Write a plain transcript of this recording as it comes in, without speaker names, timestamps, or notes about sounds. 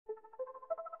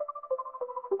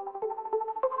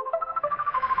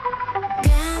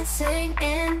dancing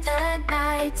in the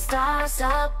night, stars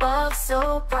above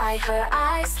so bright, her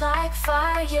eyes like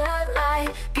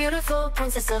firelight, beautiful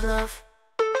princess of love.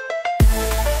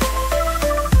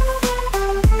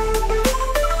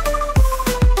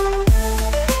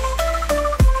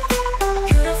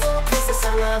 Beautiful princess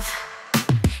of love.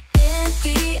 In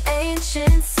the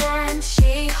ancient sand,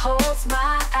 she holds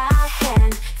my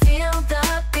hand, feel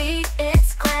the beat,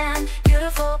 it's grand,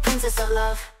 beautiful princess of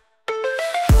love.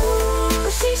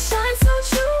 She shines so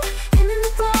true, in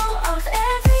the glow of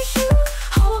every hue.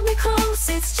 Hold me close,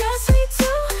 it's just we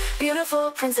two.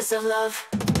 Beautiful princess of love.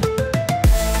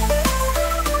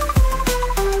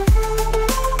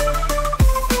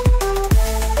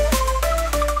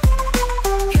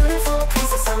 Beautiful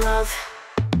princess of love.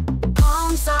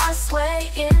 Palms are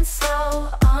swaying slow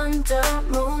under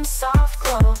moon's soft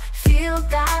glow. Feel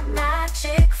that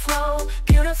magic flow.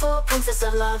 Beautiful princess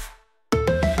of love.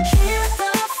 Hear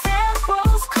the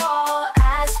pharaohs call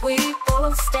as we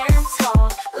both stand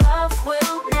tall. Love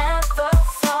will never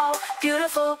fall.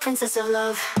 Beautiful princess of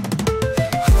love.